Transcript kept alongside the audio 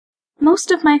most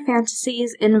of my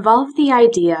fantasies involve the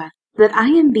idea that I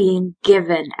am being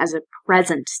given as a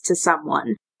present to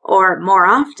someone, or, more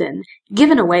often,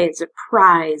 given away as a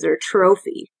prize or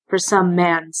trophy for some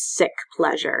man's sick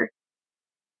pleasure.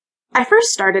 I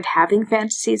first started having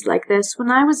fantasies like this when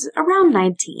I was around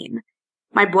 19.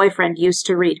 My boyfriend used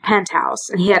to read Penthouse,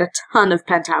 and he had a ton of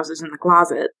penthouses in the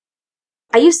closet.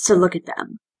 I used to look at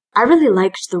them. I really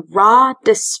liked the raw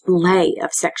display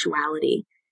of sexuality.